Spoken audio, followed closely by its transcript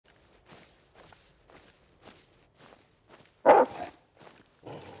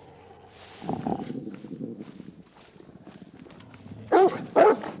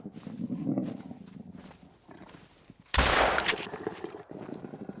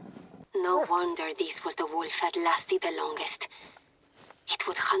No wonder this was the wolf that lasted the longest. It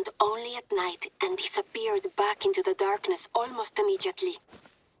would hunt only at night and disappeared back into the darkness almost immediately.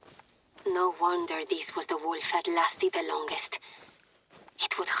 No wonder this was the wolf that lasted the longest.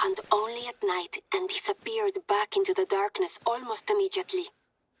 It would hunt only at night and disappeared back into the darkness almost immediately.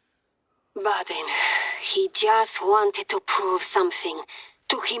 Baden, he just wanted to prove something,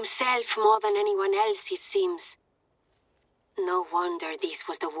 to himself more than anyone else, it seems. No wonder this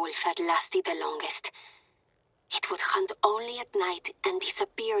was the wolf that lasted the longest. It would hunt only at night and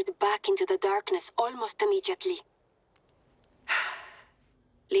disappeared back into the darkness almost immediately.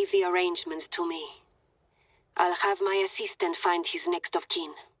 Leave the arrangements to me. I'll have my assistant find his next of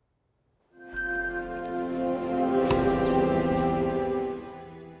kin.